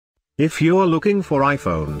If you're looking for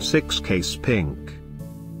iPhone 6 case pink,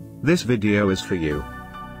 this video is for you.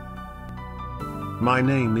 My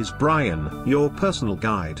name is Brian, your personal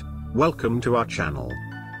guide. Welcome to our channel.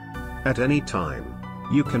 At any time,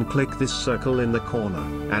 you can click this circle in the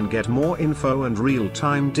corner and get more info and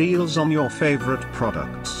real-time deals on your favorite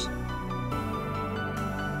products.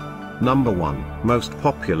 Number 1, Most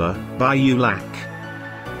Popular, by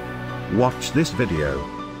ULAK. Watch this video.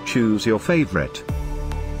 Choose your favorite.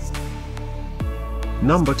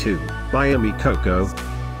 Number 2, by Imikoko.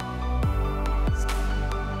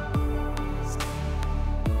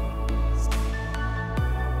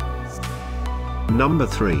 Number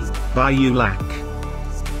 3, by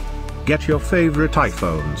ULAK. Get your favorite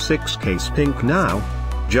iPhone 6 case pink now.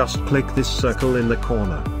 Just click this circle in the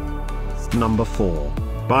corner. Number 4,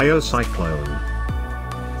 by OCYCLONE.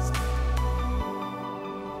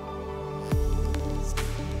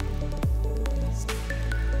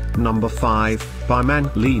 Number 5, by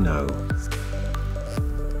Manleno.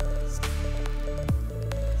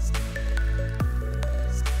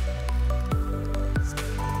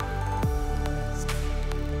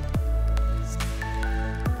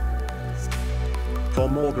 For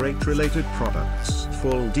more great related products,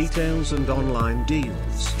 full details and online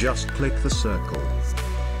deals, just click the circle.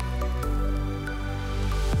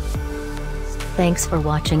 Thanks for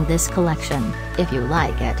watching this collection. If you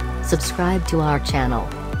like it, subscribe to our channel.